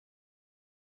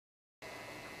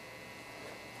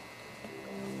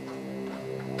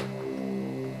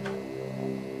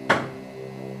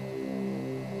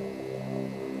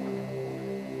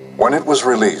When it was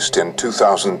released in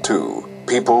 2002,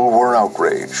 people were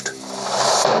outraged.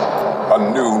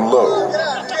 A new low.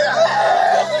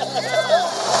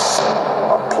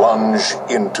 A plunge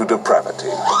into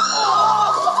depravity.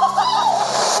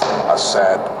 A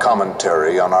sad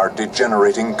commentary on our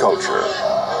degenerating culture.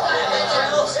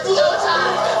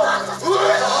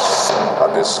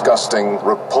 A disgusting,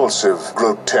 repulsive,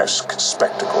 grotesque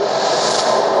spectacle.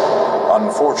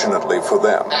 Unfortunately for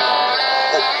them.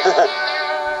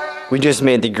 We just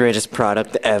made the greatest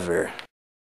product ever.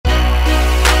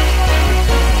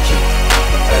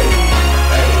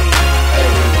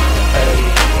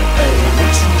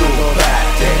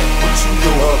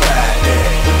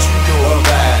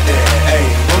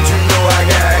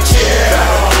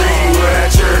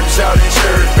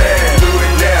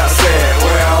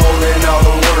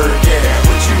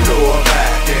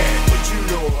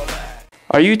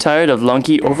 Are you tired of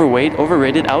lunky, overweight,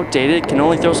 overrated, outdated, can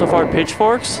only throw so far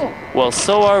pitchforks? Well,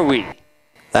 so are we.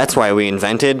 That's why we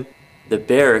invented The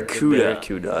Barracuda. The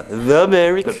Barracuda. The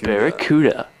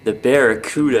Barracuda. The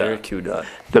Barracuda.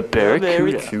 The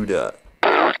Barracuda.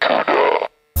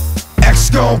 X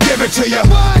gon' give it to you.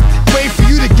 Wait for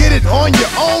you to get it on your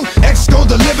own. X gon'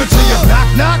 deliver to you.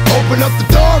 Knock, knock, open up the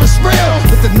door, it's real.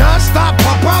 With the non-stop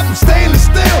pop out and stainless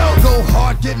steel. Go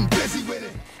hard, getting busy with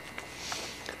it.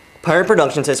 Pirate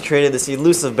Productions has created this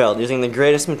elusive belt using the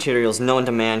greatest materials known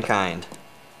to mankind.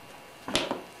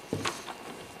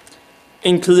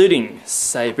 Including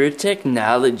cyber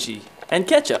technology and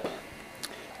ketchup.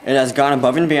 It has gone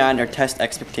above and beyond our test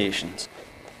expectations.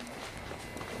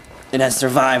 It has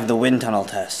survived the wind tunnel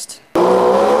test.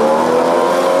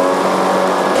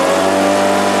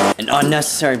 An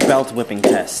unnecessary belt whipping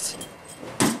test.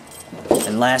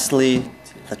 And lastly,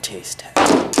 the taste test.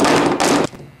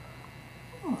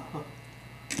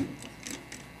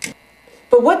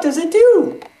 But what does it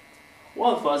do?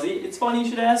 Well, Fuzzy, it's funny you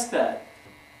should ask that.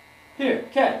 Here,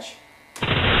 catch.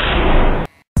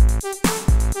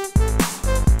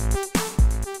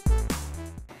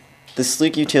 The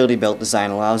sleek utility belt design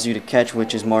allows you to catch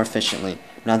witches more efficiently,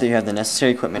 now that you have the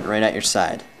necessary equipment right at your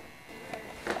side.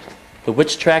 The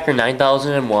Witch Tracker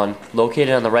 9001,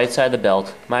 located on the right side of the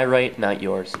belt, my right, not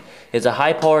yours, is a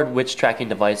high-powered witch tracking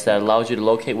device that allows you to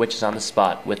locate witches on the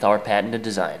spot with our patented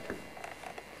design.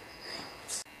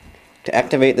 To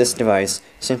activate this device,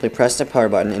 simply press the power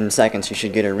button and in seconds you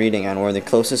should get a reading on where the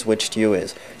closest witch to you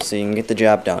is, so you can get the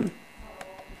job done.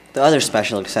 The other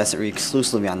special accessory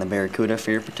exclusively on the Barracuda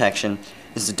for your protection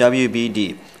is the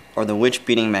WBD, or the Witch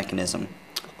Beating Mechanism,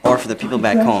 or for the people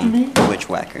back home, the Witch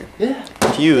Whacker.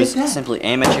 To use, simply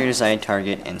aim at your desired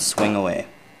target and swing away.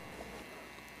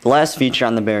 The last feature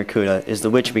on the Barracuda is the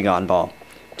Witch Begone Ball.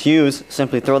 To use,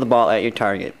 simply throw the ball at your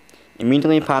target.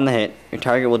 Immediately upon the hit, your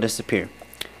target will disappear.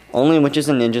 Only witches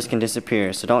and ninjas can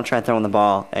disappear, so don't try throwing the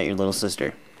ball at your little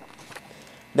sister.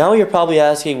 Now you're probably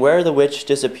asking where the witch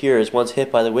disappears once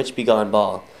hit by the Witch Begone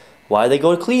Ball. Why they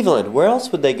go to Cleveland? Where else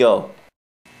would they go?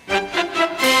 Hi,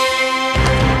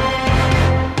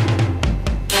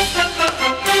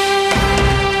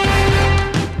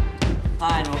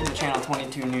 and welcome to Channel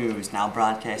 22 News, now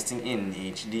broadcasting in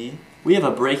HD. We have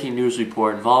a breaking news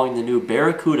report involving the new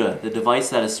Barracuda, the device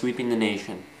that is sweeping the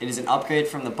nation. It is an upgrade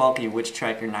from the bulky Witch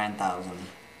Tracker 9000.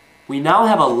 We now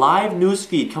have a live news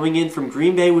feed coming in from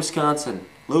Green Bay, Wisconsin.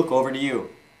 Luke, over to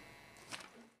you.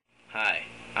 Hi,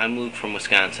 I'm Luke from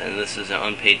Wisconsin, and this is an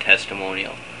unpaid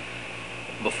testimonial.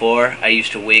 Before, I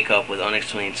used to wake up with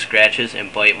unexplained scratches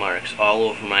and bite marks all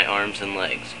over my arms and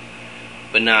legs.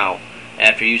 But now,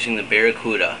 after using the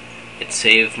Barracuda, it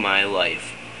saved my life.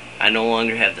 I no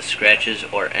longer have the scratches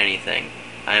or anything.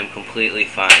 I am completely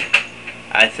fine.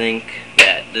 I think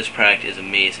that this product is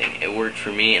amazing. It worked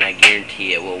for me, and I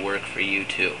guarantee it will work for you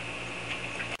too.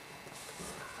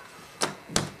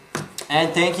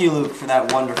 And thank you, Luke, for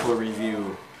that wonderful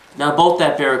review. Now both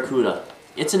that Barracuda.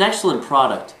 It's an excellent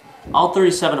product. All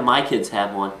 37 of my kids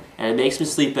have one, and it makes me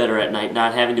sleep better at night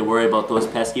not having to worry about those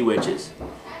pesky witches.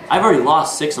 I've already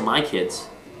lost 6 of my kids.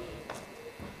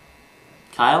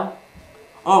 Kyle?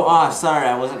 Oh, sorry,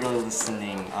 I wasn't really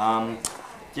listening.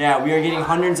 Yeah, we are getting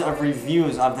hundreds of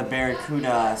reviews of the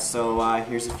Barracuda, so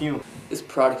here's a few. This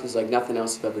product is like nothing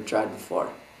else I've ever tried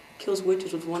before. Kills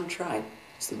witches with one try.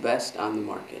 It's the best on the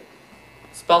market.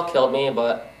 Spell killed me,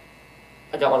 but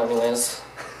I got one anyways.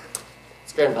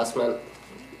 It's a great investment.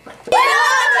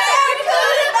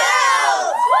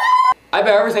 I buy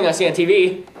everything I see on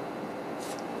TV.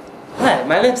 Hi,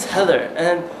 my name's Heather,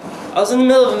 and I was in the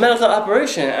middle of a medical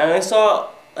operation, and I saw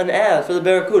an ad for the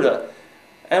Barracuda.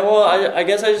 And well, I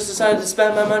guess I just decided to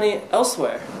spend my money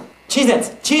elsewhere. Cheez-Its!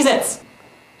 Cheez-Its!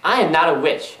 I am not a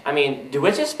witch. I mean, do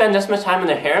witches spend this much time in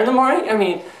their hair in the morning? I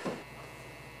mean,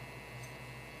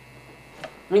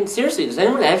 seriously, does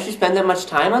anyone actually spend that much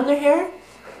time on their hair?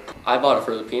 I bought it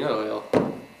for the peanut oil.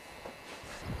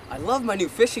 I love my new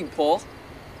fishing pole.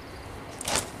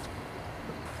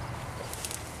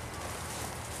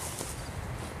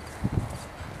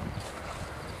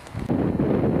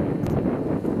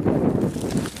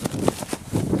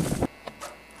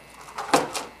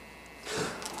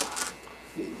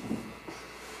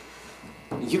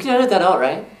 You can edit that out,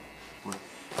 right?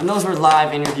 And those were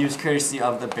live interviews courtesy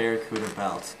of the Barracuda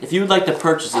Belt. If you would like to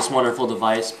purchase this wonderful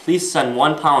device, please send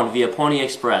 £1 via Pony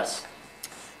Express.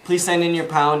 Please send in your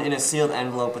pound in a sealed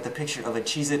envelope with a picture of a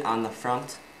Cheez-It on the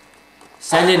front.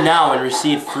 Send it now and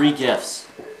receive free gifts.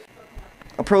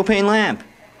 A propane lamp.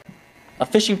 A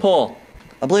fishing pole.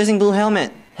 A blazing blue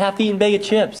helmet. Half-eaten bag of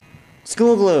chips.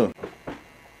 School glue.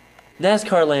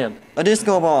 NASCAR lamp. A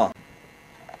disco ball.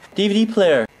 DVD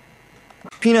player.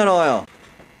 Peanut oil.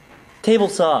 Table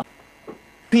saw.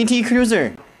 PT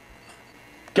Cruiser.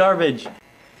 Garbage.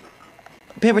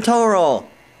 Paper towel roll.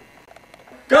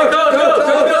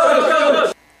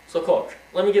 Go! So, Coach,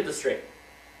 let me get this straight.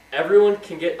 Everyone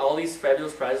can get all these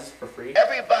fabulous prizes for free?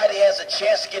 Everybody has a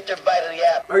chance to get their bite of the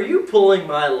apple. Are you pulling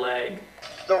my leg?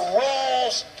 The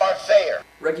rules are fair.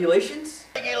 Regulations?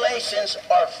 Regulations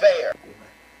are fair.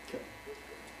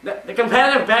 The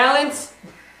competitive balance?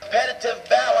 Competitive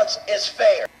balance is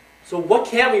fair. So what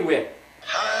can we win?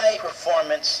 High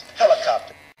performance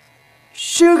helicopter.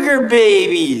 Sugar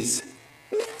babies.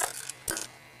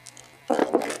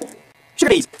 Sugar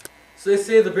babies. So they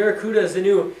say the Barracuda is the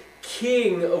new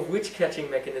king of witch-catching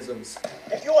mechanisms.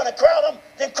 If you want to crown them,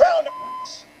 then crown them.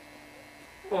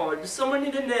 Oh, does someone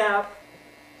need a nap?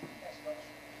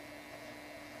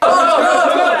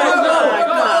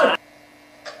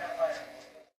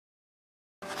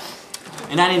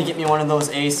 And I need to get me one of those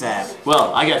ASAP.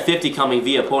 Well, I got 50 coming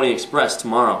via Pony Express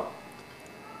tomorrow.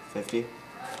 50?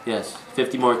 Yes,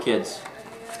 50 more kids.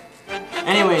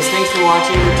 Anyways, thanks for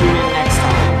watching. Tune in next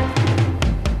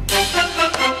time.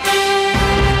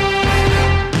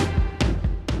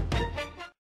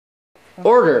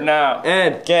 Order Now.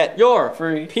 and Get Your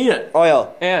free peanut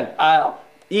oil. and I'll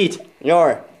eat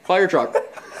Your fire truck.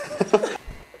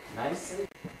 nice.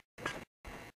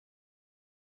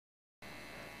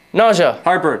 nausea,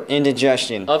 Heartburn.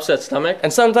 Indigestion. Upset stomach.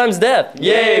 and sometimes death.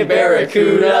 Yay,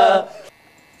 Barracuda!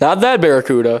 Not that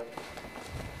Barracuda.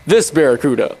 This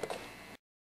Barracuda.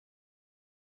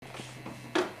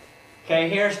 Okay,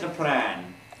 here's the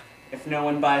plan. If no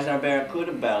one buys our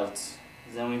Barracuda belts,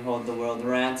 then we hold the world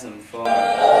ransom for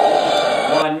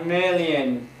 1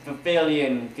 million,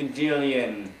 billion,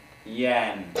 gajillion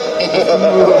yen. Ha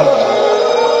ha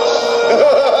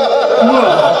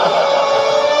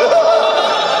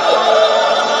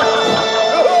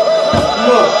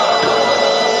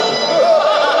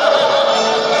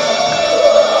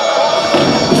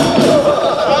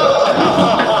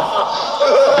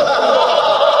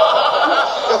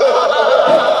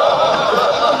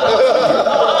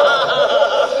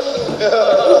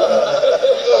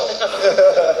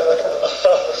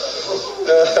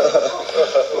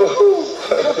ha.